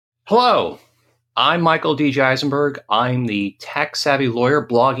Hello, I'm Michael D. Eisenberg. I'm the Tech Savvy Lawyer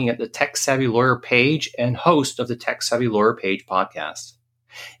blogging at the Tech Savvy Lawyer page and host of the Tech Savvy Lawyer page podcast.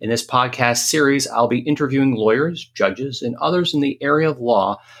 In this podcast series, I'll be interviewing lawyers, judges, and others in the area of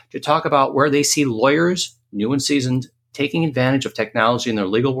law to talk about where they see lawyers, new and seasoned, taking advantage of technology in their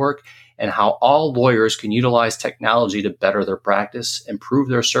legal work and how all lawyers can utilize technology to better their practice, improve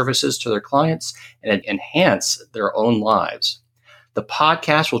their services to their clients, and enhance their own lives. The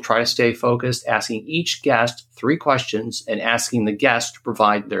podcast will try to stay focused, asking each guest 3 questions and asking the guest to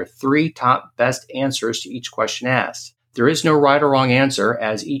provide their 3 top best answers to each question asked. There is no right or wrong answer,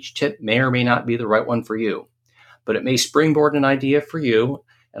 as each tip may or may not be the right one for you, but it may springboard an idea for you,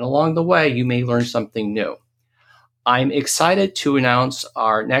 and along the way, you may learn something new. I'm excited to announce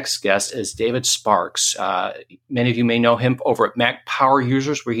our next guest is David Sparks. Many of you may know him over at Mac Power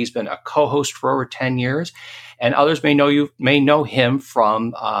Users, where he's been a co-host for over 10 years. And others may know him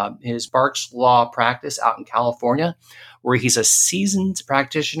from his Sparks Law practice out in California, where he's a seasoned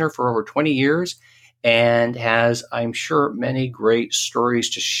practitioner for over 20 years and has, I'm sure, many great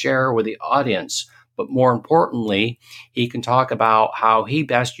stories to share with the audience. But more importantly, he can talk about how he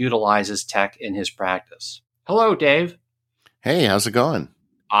best utilizes tech in his practice. Hello, Dave. Hey, how's it going?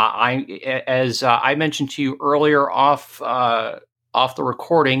 As I mentioned to you earlier off the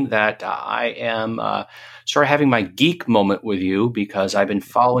recording that I am sort of having my geek moment with you because I've been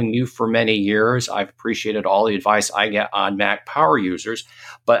following you for many years. I've appreciated all the advice I get on Mac Power Users,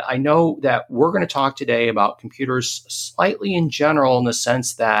 but I know that we're going to talk today about computers slightly in general in the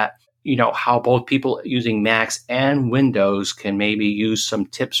sense that, you know, how both people using Macs and Windows can maybe use some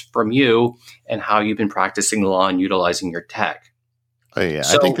tips from you and how you've been practicing law and utilizing your tech. Oh, yeah.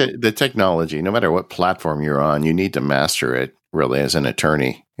 So, I think that the technology, no matter what platform you're on, you need to master it really as an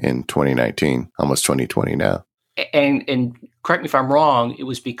attorney in 2019, almost 2020 now. And correct me if I'm wrong, it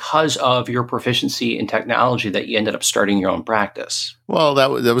was because of your proficiency in technology that you ended up starting your own practice. Well, that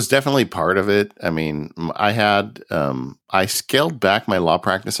was definitely part of it. I mean, I scaled back my law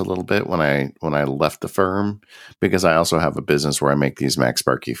practice a little bit when I left the firm because I also have a business where I make these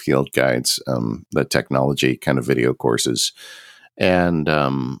MacSparky field guides, the technology kind of video courses. And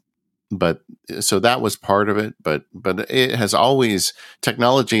but so that was part of it, but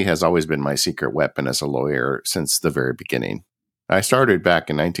technology has always been my secret weapon as a lawyer since the very beginning. I started back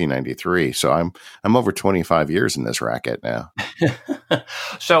in 1993, so I'm over 25 years in this racket now.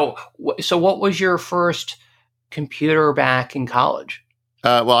 So what was your first computer back in college?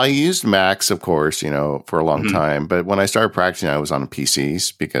 Well, I used Macs, of course, for a long time, but when I started practicing, I was on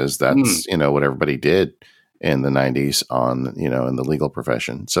PCs because that's what everybody did in the 90s in the legal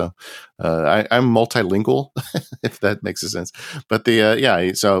profession. So I'm multilingual, if that makes sense. But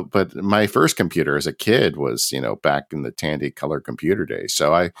but my first computer as a kid was, back in the Tandy color computer days.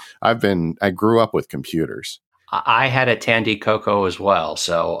 So I grew up with computers. I had a Tandy Coco as well.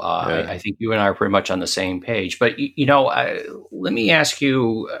 So I think you and I are pretty much on the same page. But, let me ask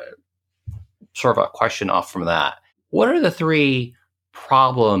you sort of a question off from that. What are the 3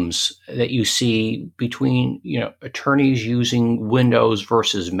 problems that you see between, attorneys using Windows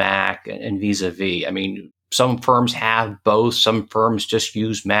versus Mac and vis-a-vis? I mean, some firms have both. Some firms just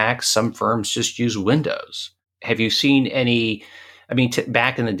use Mac. Some firms just use Windows. Have you seen any? I mean,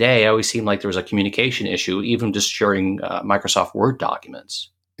 back in the day, it always seemed like there was a communication issue, even just sharing Microsoft Word documents.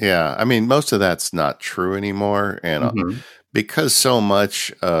 Yeah, I mean, most of that's not true anymore. And because so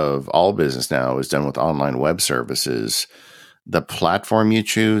much of all business now is done with online web services, the platform you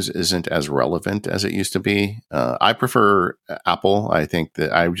choose isn't as relevant as it used to be. I prefer Apple. I think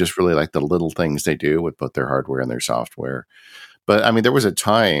that I just really like the little things they do with both their hardware and their software. But I mean, there was a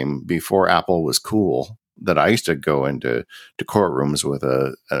time before Apple was cool that I used to go into courtrooms with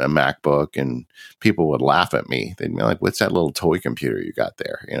a MacBook and people would laugh at me. They'd be like, "What's that little toy computer you got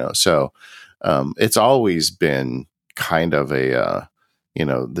there?" So it's always been kind of a,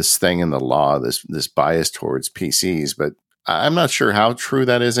 this thing in the law, this bias towards PCs, but I'm not sure how true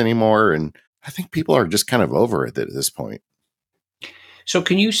that is anymore. And I think people are just kind of over it at this point. So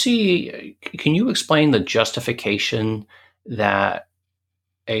can you explain the justification that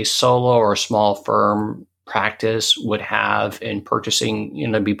a solo or small firm practice would have in purchasing,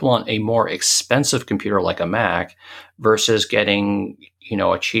 to be blunt, a more expensive computer like a Mac versus getting,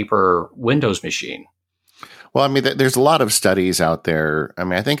 a cheaper Windows machine? Well, I mean, there's a lot of studies out there. I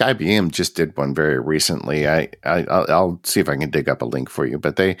mean, I think IBM just did one very recently. I'll see if I can dig up a link for you.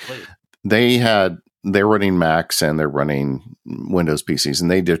 But they're running Macs and they're running Windows PCs,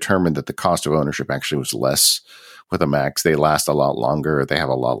 and they determined that the cost of ownership actually was less with the Macs. They last a lot longer. They have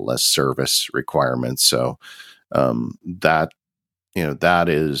a lot less service requirements. So that that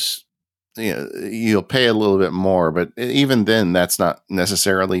is, you'll pay a little bit more, but even then, that's not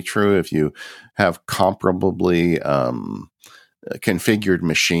necessarily true if you have comparably configured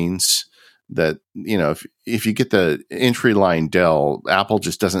machines. That, if you get the entry line Dell, Apple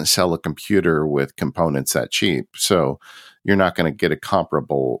just doesn't sell a computer with components that cheap. So you're not going to get a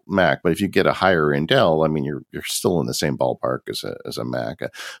comparable Mac. But if you get a higher end Dell, I mean, you're still in the same ballpark as a Mac.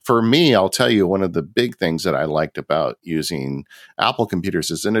 For me, I'll tell you, one of the big things that I liked about using Apple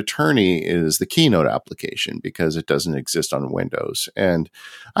computers as an attorney is the Keynote application, because it doesn't exist on Windows. And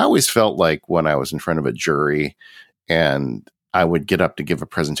I always felt like when I was in front of a jury and I would get up to give a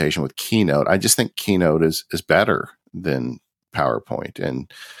presentation with Keynote, I just think Keynote is better than PowerPoint.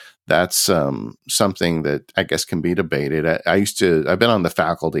 And that's something that I guess can be debated. I've been on the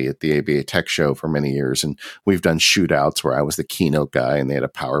faculty at the ABA Tech Show for many years, and we've done shootouts where I was the Keynote guy and they had a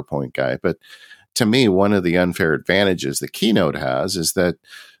PowerPoint guy. But to me, one of the unfair advantages that Keynote has is that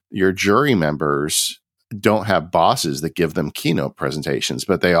your jury members don't have bosses that give them Keynote presentations,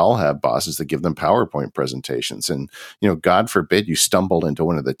 but they all have bosses that give them PowerPoint presentations. And, God forbid you stumble into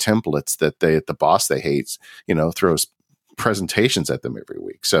one of the templates that the boss they hate, throws presentations at them every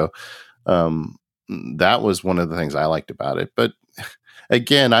week. So that was one of the things I liked about it. But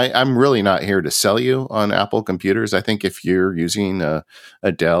again, I'm really not here to sell you on Apple computers. I think if you're using a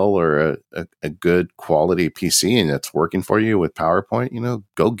Dell or a good quality PC and it's working for you with PowerPoint,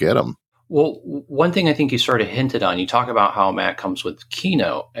 go get them. Well, one thing I think you sort of hinted on, you talk about how Mac comes with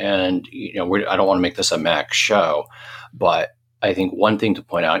Keynote, and I don't want to make this a Mac show, but I think one thing to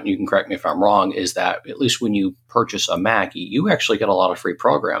point out, and you can correct me if I'm wrong, is that at least when you purchase a Mac, you actually get a lot of free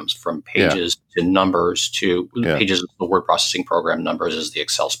programs, from Pages to Numbers to Pages is the word processing program, Numbers is the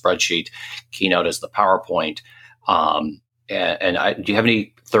Excel spreadsheet, Keynote is the PowerPoint. Do you have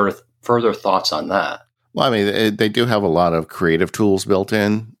any further thoughts on that? Well, I mean, they do have a lot of creative tools built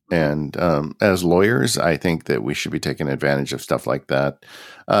in. And as lawyers, I think that we should be taking advantage of stuff like that.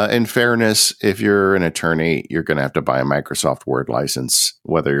 In fairness, if you're an attorney, you're going to have to buy a Microsoft Word license,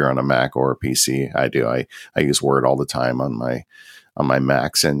 whether you're on a Mac or a PC. I do. I use Word all the time on my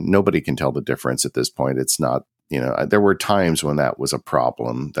Macs, and nobody can tell the difference at this point. It's not, there were times when that was a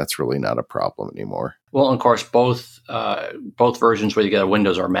problem. That's really not a problem anymore. Well, of course, both versions, whether you get a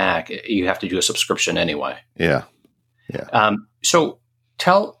Windows or Mac, you have to do a subscription anyway. Yeah. So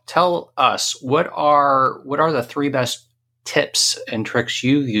tell us, what are the three best tips and tricks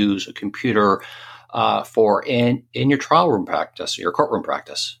you use a computer for in your trial room practice, your courtroom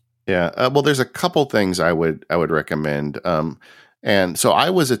practice? Yeah. Well, there's a couple things I would recommend. And so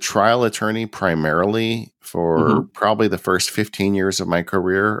I was a trial attorney primarily for probably the first 15 years of my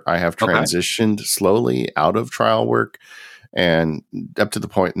career. I have transitioned slowly out of trial work, and up to the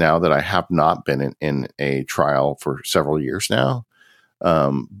point now that I have not been in a trial for several years now.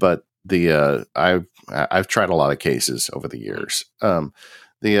 But I've tried a lot of cases over the years.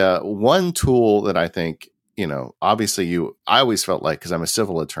 The one tool that I think, obviously I always felt like, because I'm a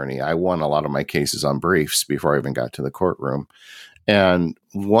civil attorney, I won a lot of my cases on briefs before I even got to the courtroom. And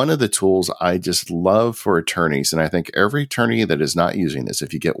one of the tools I just love for attorneys, and I think every attorney that is not using this,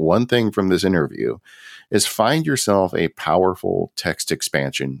 if you get one thing from this interview, is find yourself a powerful text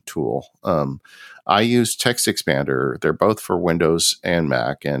expansion tool. I use Text Expander. They're both for Windows and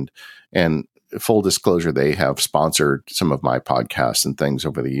Mac, and full disclosure, they have sponsored some of my podcasts and things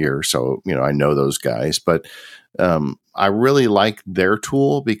over the years. So, I know those guys, but I really like their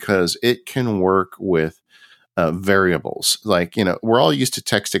tool because it can work with variables. Like, we're all used to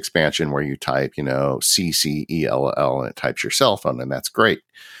text expansion where you type, CCELL, and it types your cell phone, and that's great.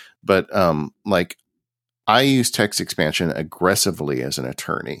 But I use text expansion aggressively as an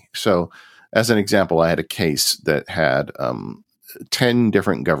attorney. So as an example, I had a case that had 10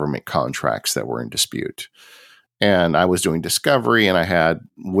 different government contracts that were in dispute. And I was doing discovery, and I had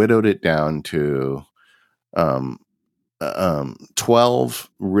widowed it down to 12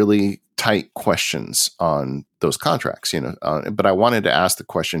 really tight questions on those contracts, but I wanted to ask the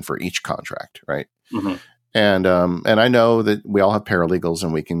question for each contract. Right. Mm-hmm. And I know that we all have paralegals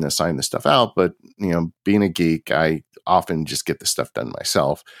and we can assign this stuff out, but, being a geek, I often just get the stuff done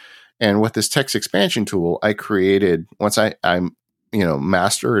myself. And with this text expansion tool, I created, once I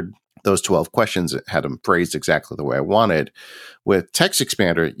mastered those 12 questions, had them phrased exactly the way I wanted. With Text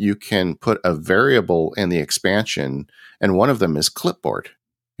Expander, you can put a variable in the expansion, and one of them is clipboard.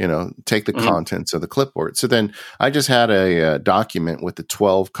 Take the contents of the clipboard. So then I just had a document with the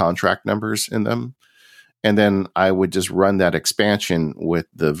 12 contract numbers in them. And then I would just run that expansion with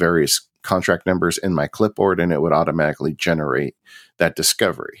the various contract numbers in my clipboard, and it would automatically generate that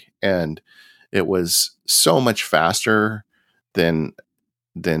discovery. And it was so much faster than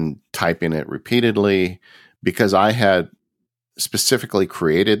typing it repeatedly, because I had specifically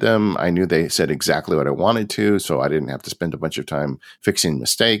created them. I knew they said exactly what I wanted to, so I didn't have to spend a bunch of time fixing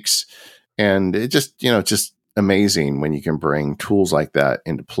mistakes. And it just, just amazing when you can bring tools like that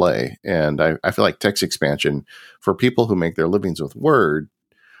into play. And I feel like text expansion for people who make their livings with Word,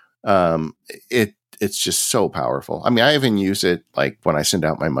 it's just so powerful. I mean, I even use it like when I send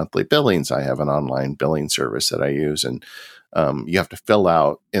out my monthly billings. I have an online billing service that I use, and you have to fill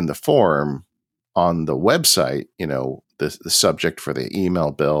out in the form on the website, the subject for the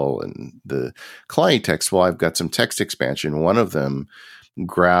email bill and the client text. Well, I've got some text expansion. One of them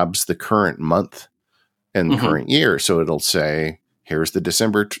grabs the current month and current year. So it'll say, here's the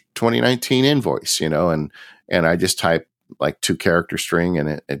December 2019 invoice, and I just type like 2-character string,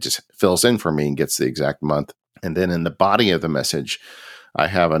 and it just fills in for me and gets the exact month. And then in the body of the message, I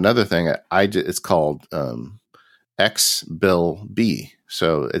have another thing. It's called X Bill B.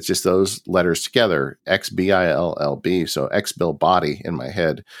 So it's just those letters together, XBILLB. So X Bill body in my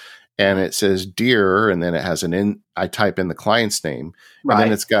head. And it says dear, and then it has I type in the client's name. Right. And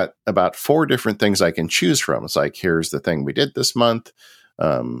then it's got about 4 different things I can choose from. It's like, here's the thing we did this month.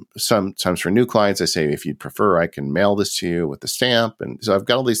 Sometimes for new clients, I say, if you'd prefer, I can mail this to you with the stamp. And so I've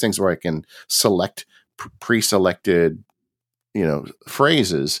got all these things where I can select pre-selected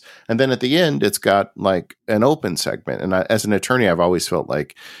phrases. And then at the end, it's got like an open segment. And as an attorney, I've always felt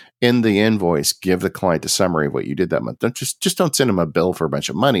like in the invoice, give the client a summary of what you did that month. Don't send them a bill for a bunch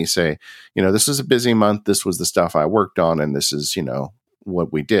of money. Say, this was a busy month. This was the stuff I worked on. And this is,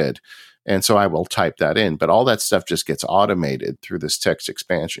 what we did. And so I will type that in, but all that stuff just gets automated through this text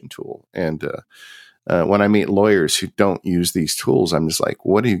expansion tool. And, when I meet lawyers who don't use these tools, I'm just like,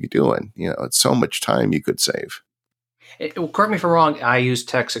 what are you doing? It's so much time you could save. Correct me if I'm wrong, I use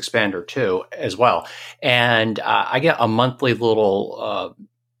Text Expander too, as well. And I get a monthly little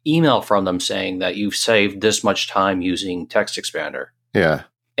email from them saying that you've saved this much time using Text Expander. Yeah.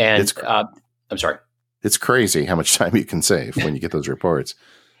 And I'm sorry. It's crazy how much time you can save when you get those reports.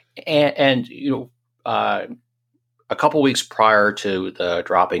 And a couple weeks prior to the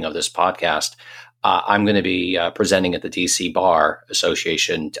dropping of this podcast, I'm going to be presenting at the DC Bar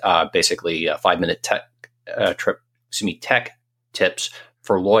Association, basically a 5-minute tech tips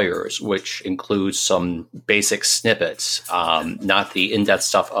for lawyers, which includes some basic snippets, not the in-depth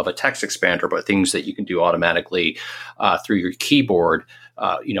stuff of a text expander, but things that you can do automatically through your keyboard.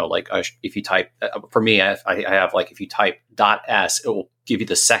 If you type, for me, I have like, if you type .s, it will give you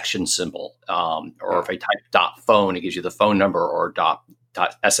the section symbol. Or if I type .phone, it gives you the phone number, or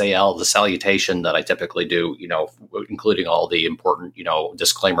 .sal, the salutation that I typically do, including all the important,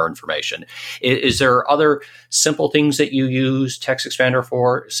 disclaimer information. Is there other simple things that you use Text Expander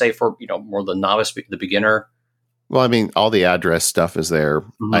for, say for, more the novice, the beginner? Well, I mean, all the address stuff is there.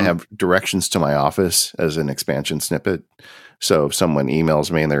 Mm-hmm. I have directions to my office as an expansion snippet. So if someone emails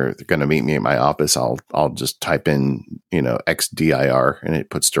me and they're going to meet me at my office, I'll just type in, XDIR, and it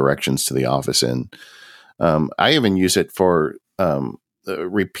puts directions to the office in. I even use it for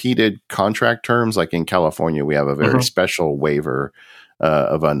repeated contract terms. Like in California, we have a very special waiver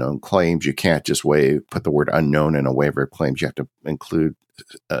of unknown claims. You can't just put the word unknown in a waiver of claims. You have to include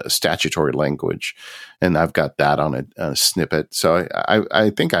statutory language. And I've got that on a snippet. So I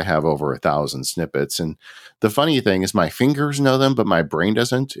think I have over 1,000 snippets. And the funny thing is my fingers know them, but my brain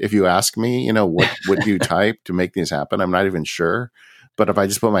doesn't. If you ask me, what do you type to make these happen? I'm not even sure. But if I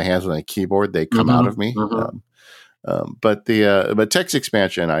just put my hands on a keyboard, they come out of me. But text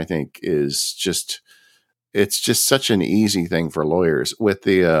expansion, I think, is it's just such an easy thing for lawyers. With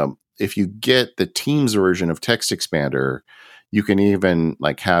if you get the Teams version of Text Expander, you can even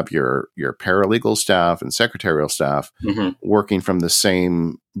like have your paralegal staff and secretarial staff working from the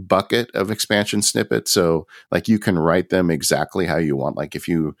same bucket of expansion snippets. So like you can write them exactly how you want. Like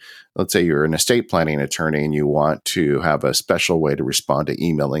let's say you're an estate planning attorney and you want to have a special way to respond to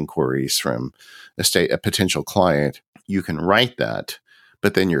email inquiries from a potential client, you can write that,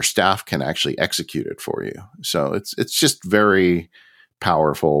 but then your staff can actually execute it for you. So it's just very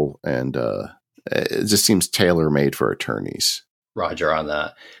powerful, and it just seems tailor-made for attorneys. Roger on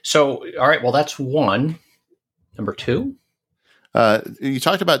that. So, all right, well, that's one. Number two? You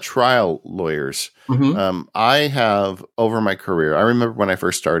talked about trial lawyers. I have, over my career, I remember when I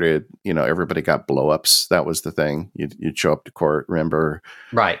first started, everybody got blow-ups. That was the thing. You'd show up to court, remember?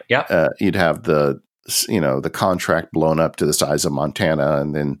 Right, yeah. You'd have the contract blown up to the size of Montana,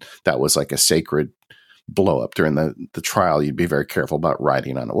 and then that was like a sacred blow up during the trial. You'd be very careful about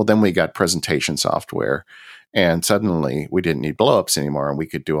writing on it. Well, then we got presentation software, and suddenly we didn't need blow ups anymore, and we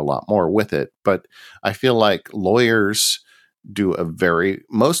could do a lot more with it. But I feel like lawyers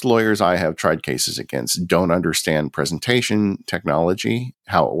most lawyers I have tried cases against don't understand presentation technology,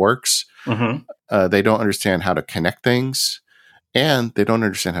 how it works. Mm-hmm. They don't understand how to connect things, and they don't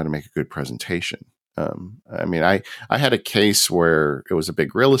understand how to make a good presentation. I had a case where it was a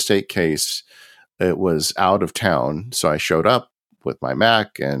big real estate case. It was out of town. So I showed up with my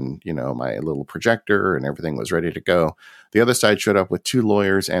Mac and, my little projector, and everything was ready to go. The other side showed up with 2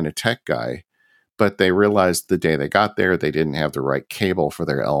 lawyers and a tech guy, but they realized the day they got there, they didn't have the right cable for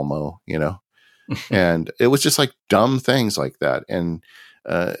their Elmo, and it was just like dumb things like that. And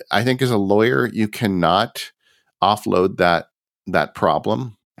I think as a lawyer, you cannot offload that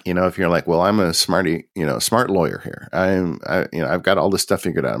problem. If you're like, well, I'm a smart lawyer here. I've got all this stuff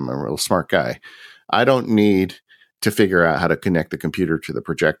figured out. I'm a real smart guy. I don't need to figure out how to connect the computer to the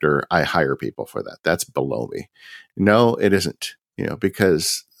projector. I hire people for that. That's below me. No, it isn't,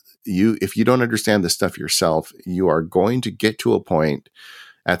 because if you don't understand this stuff yourself, you are going to get to a point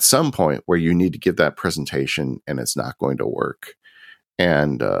at some point where you need to give that presentation and it's not going to work.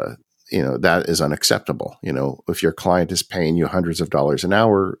 And, that is unacceptable. If your client is paying you hundreds of dollars an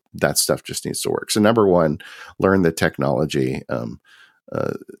hour, that stuff just needs to work. So number one, learn the technology.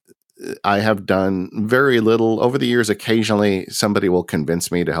 I have done very little over the years. Occasionally somebody will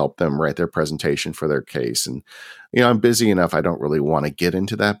convince me to help them write their presentation for their case. And, I'm busy enough. I don't really want to get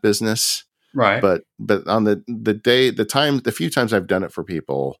into that business. Right. But on the few times I've done it for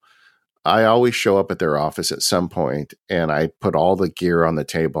people, I always show up at their office at some point and I put all the gear on the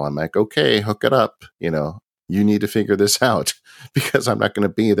table. I'm like, okay, hook it up. You need to figure this out because I'm not going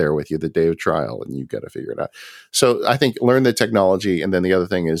to be there with you the day of trial and you've got to figure it out. So I think learn the technology. And then the other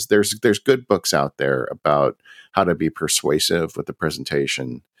thing is there's good books out there about how to be persuasive with the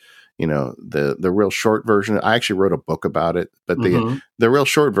presentation. The real short version, I actually wrote a book about it, but the real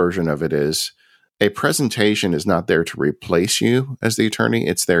short version of it is a presentation is not there to replace you as the attorney.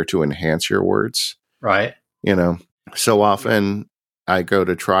 It's there to enhance your words. Right. So often I go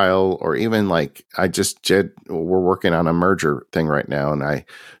to trial, or even like we're working on a merger thing right now. And I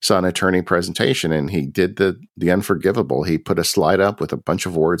saw an attorney presentation and he did the unforgivable. He put a slide up with a bunch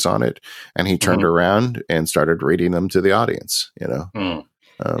of words on it and he turned around and started reading them to the audience,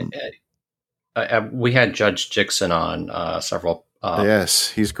 we had Judge Dixon on several.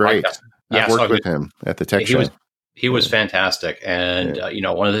 Yes, he's great. I've worked with him at the tech show. He was fantastic. And,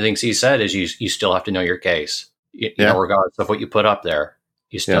 one of the things he said is you still have to know your case. Regardless of what you put up there,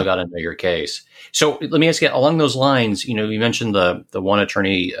 you still got to know your case. So let me ask you, along those lines, you mentioned the one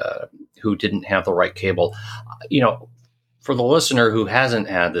attorney who didn't have the right cable. For the listener who hasn't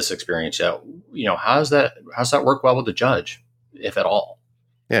had this experience yet, how's that work well with the judge, if at all?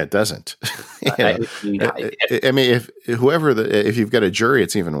 Yeah, it doesn't. If you've got a jury,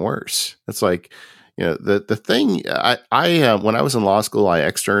 it's even worse. It's like, the thing. I when I was in law school, I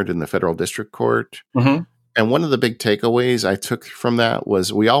externed in the federal district court, and one of the big takeaways I took from that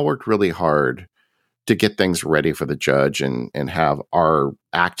was we all worked really hard to get things ready for the judge and have our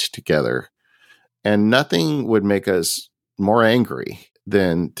act together, and nothing would make us more angry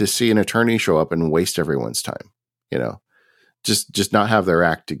than to see an attorney show up and waste everyone's time. Just not have their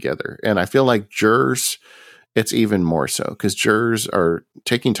act together. And I feel like jurors, it's even more so because jurors are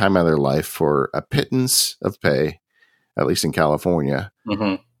taking time out of their life for a pittance of pay, at least in California.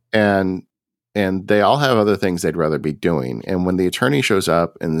 And they all have other things they'd rather be doing. And when the attorney shows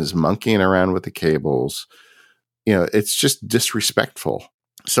up and is monkeying around with the cables, it's just disrespectful.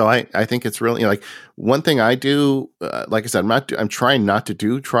 So I think it's really like one thing I do, like I said, I'm trying not to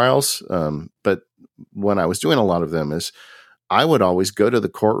do trials. But when I was doing a lot of them is I would always go to the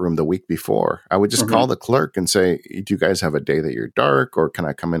courtroom the week before. I would just call the clerk and say, do you guys have a day that you're dark, or can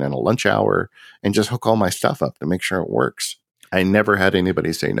I come in at a lunch hour and just hook all my stuff up to make sure it works? I never had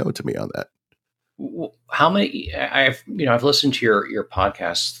anybody say no to me on that. How many, I've listened to your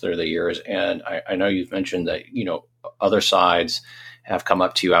podcasts through the years, and I know you've mentioned that, other sides have come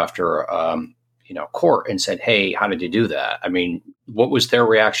up to you after, court and said, hey, how did you do that? I mean, what was their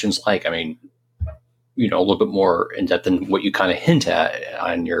reactions like? I mean, a little bit more in depth than what you kind of hint at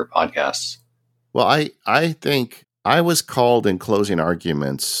on your podcasts. Well, I think I was called in closing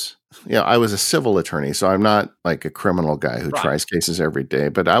arguments. I was a civil attorney, so I'm not like a criminal guy who tries cases every day,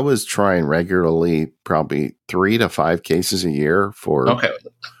 but I was trying regularly, probably 3 to 5 cases a year for,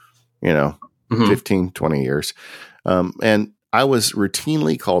 15, 20 years. And I was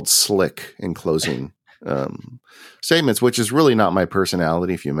routinely called slick in closing statements, which is really not my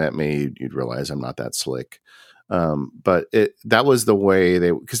personality. If you met me, you'd realize I'm not that slick. But that was the way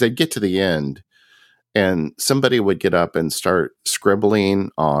because they'd get to the end and somebody would get up and start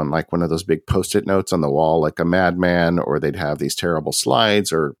scribbling on like one of those big Post-it notes on the wall, like a madman, or they'd have these terrible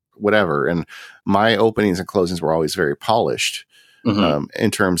slides or whatever. And my openings and closings were always very polished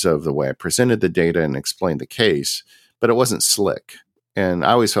in terms of the way I presented the data and explained the case, but it wasn't slick. And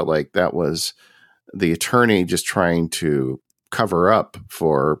I always felt like that was the attorney just trying to cover up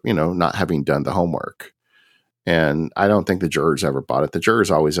for, not having done the homework. And I don't think the jurors ever bought it. The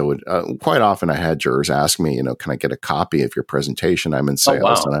jurors always would, quite often I had jurors ask me, can I get a copy of your presentation? I'm in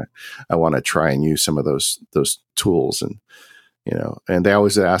sales and I want to try and use some of those tools. And, and they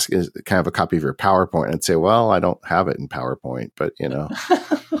always ask, is kind of a copy of your PowerPoint? And I'd say, well, I don't have it in PowerPoint, but,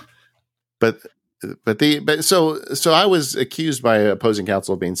 so I was accused by opposing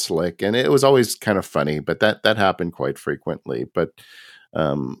counsel of being slick, and it was always kind of funny, but that happened quite frequently. But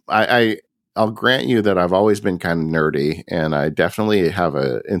I'll grant you that I've always been kind of nerdy, and I definitely have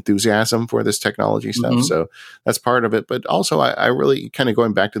an enthusiasm for this technology stuff. So that's part of it. But also I really kind of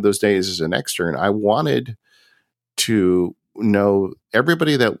going back to those days as an extern, I wanted to know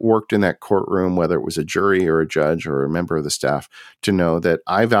everybody that worked in that courtroom, whether it was a jury or a judge or a member of the staff, to know that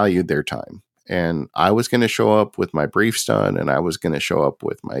I valued their time. And I was going to show up with my briefs done, and I was going to show up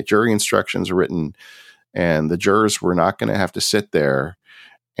with my jury instructions written, and the jurors were not going to have to sit there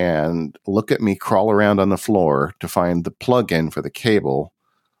and look at me crawl around on the floor to find the plug-in for the cable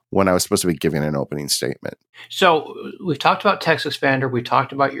when I was supposed to be giving an opening statement. So we've talked about TextExpander. We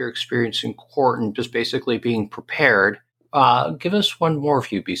talked about your experience in court and just basically being prepared. Give us one more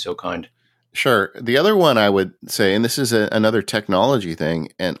if you'd be so kind. Sure. The other one I would say, and this is another technology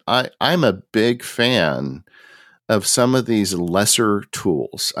thing, and I'm a big fan of some of these lesser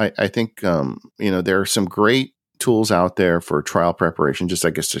tools. I think, there are some great tools out there for trial preparation, just I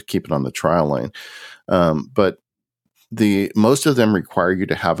guess to keep it on the trial line. But most of them require you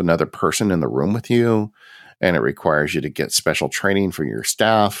to have another person in the room with you, and it requires you to get special training for your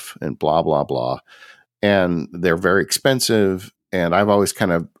staff and blah, blah, blah. And they're very expensive. And I've always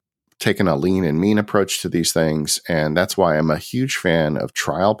kind of taken a lean and mean approach to these things. And that's why I'm a huge fan of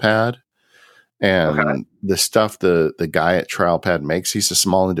TrialPad. And the stuff the guy at TrialPad makes, he's a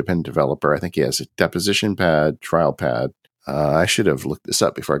small independent developer. I think he has a deposition pad, TrialPad. I should have looked this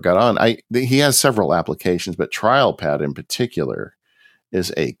up before I got on. He has several applications, but TrialPad in particular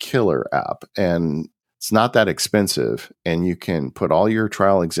is a killer app. And it's not that expensive. And you can put all your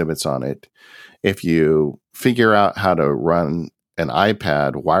trial exhibits on it. If you figure out how to run an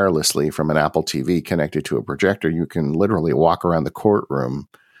iPad wirelessly from an Apple TV connected to a projector, you can literally walk around the courtroom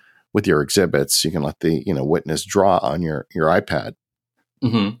with your exhibits. You can let the witness draw on your iPad.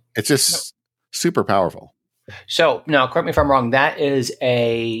 It's just super powerful. So now, correct me if I'm wrong. That is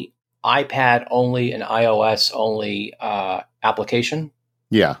a iPad only, an iOS only application.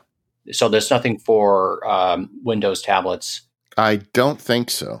 Yeah. So there's nothing for Windows tablets. I don't think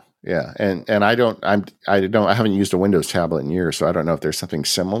so. Yeah, and I haven't used a Windows tablet in years, so I don't know if there's something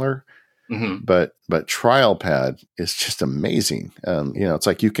similar. But TrialPad is just amazing. It's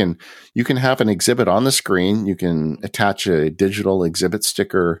like you can have an exhibit on the screen. You can attach a digital exhibit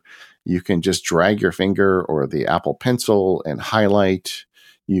sticker. You can just drag your finger or the Apple Pencil and highlight.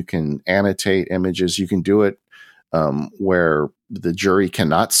 You can annotate images. You can do it where the jury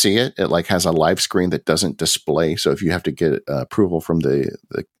cannot see it. It like has a live screen that doesn't display. So if you have to get approval from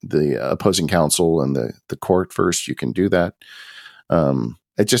the opposing counsel and the court first, you can do that.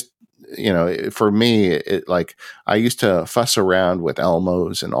 It just, for me, it like I used to fuss around with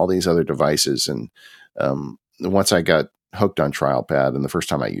Elmos and all these other devices. And once I got hooked on TrialPad and the first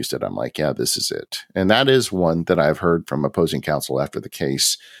time I used it, I'm like, yeah, this is it. And that is one that I've heard from opposing counsel after the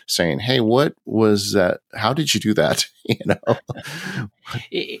case saying, hey, what was that? How did you do that?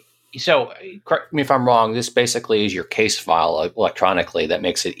 So correct me if I'm wrong. This basically is your case file electronically that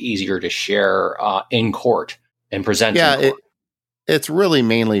makes it easier to share in court and present. Yeah, it's really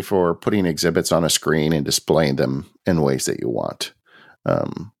mainly for putting exhibits on a screen and displaying them in ways that you want.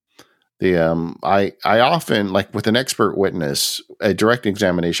 I often, like with an expert witness, a direct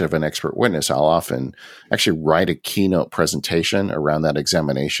examination of an expert witness, I'll often actually write a keynote presentation around that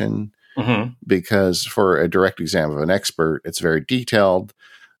examination because for a direct exam of an expert, it's very detailed.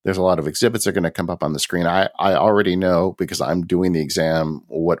 There's a lot of exhibits that are going to come up on the screen. I already know because I'm doing the exam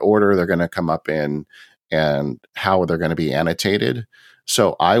what order they're going to come up in and how they're going to be annotated.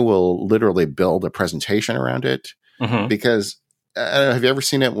 So I will literally build a presentation around it because I don't know, have you ever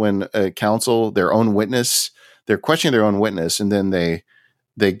seen it when a counsel, their own witness, they're questioning their own witness, and then they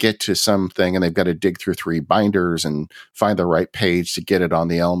get to something and they've got to dig through 3 binders and find the right page to get it on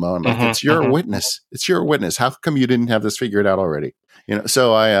the Elmo. I'm like, it's your witness. It's your witness. How come you didn't have this figured out already?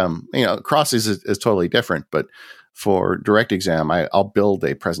 So Crosses is totally different, but for direct exam, I'll build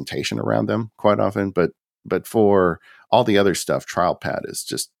a presentation around them quite often, but for all the other stuff, TrialPad is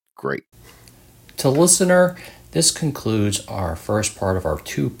just great. To listener, this concludes our first part of our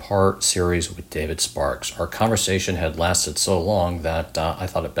 2-part series with David Sparks. Our conversation had lasted so long that I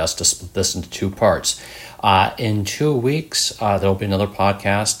thought it best to split this into 2 parts. In 2 weeks, there'll be another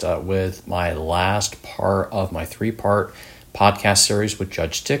podcast with my last part of my 3-part podcast series with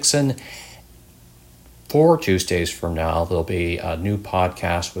Judge Dixon. 4 Tuesdays from now, there'll be a new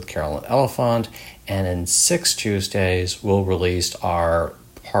podcast with Carolyn Elephant, and in 6 Tuesdays, we'll release our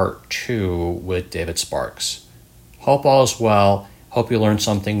Part 2 with David Sparks. Hope all is well, hope you learned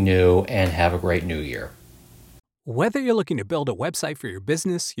something new, and have a great new year. Whether you're looking to build a website for your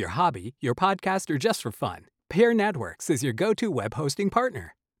business, your hobby, your podcast, or just for fun, Pair Networks is your go-to web hosting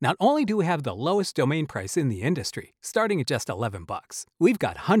partner. Not only do we have the lowest domain price in the industry, starting at just $11, we've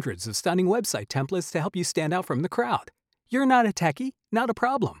got hundreds of stunning website templates to help you stand out from the crowd. You're not a techie? Not a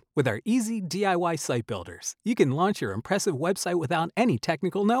problem. With our easy DIY site builders, you can launch your impressive website without any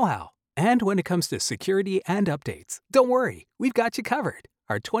technical know-how. And when it comes to security and updates, don't worry, we've got you covered.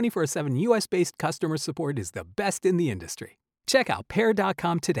 Our 24/7 US-based customer support is the best in the industry. Check out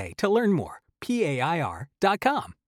Pair.com today to learn more. PAIR.com.